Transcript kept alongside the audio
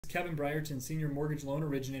Kevin Brierton, Senior Mortgage Loan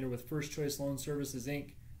Originator with First Choice Loan Services,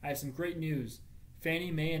 Inc. I have some great news.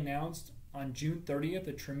 Fannie Mae announced on June 30th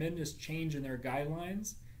a tremendous change in their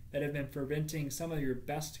guidelines that have been preventing some of your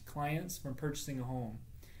best clients from purchasing a home.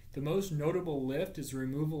 The most notable lift is the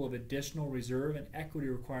removal of additional reserve and equity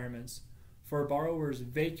requirements for borrowers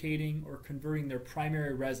vacating or converting their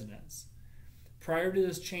primary residence. Prior to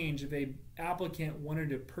this change, if an applicant wanted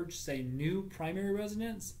to purchase a new primary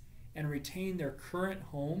residence and retain their current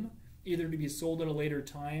home, either to be sold at a later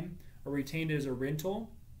time or retained as a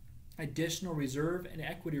rental, additional reserve and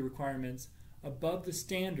equity requirements above the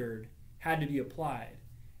standard had to be applied,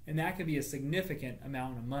 and that could be a significant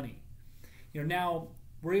amount of money. Now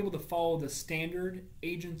we're able to follow the standard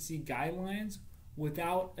agency guidelines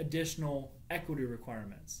without additional equity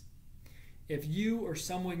requirements. If you or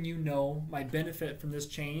someone you know might benefit from this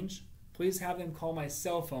change, please have them call my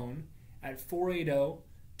cell phone at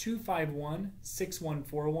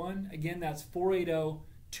 480-251-6141. Again, that's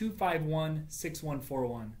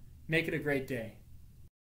 480-251-6141. Make it a great day.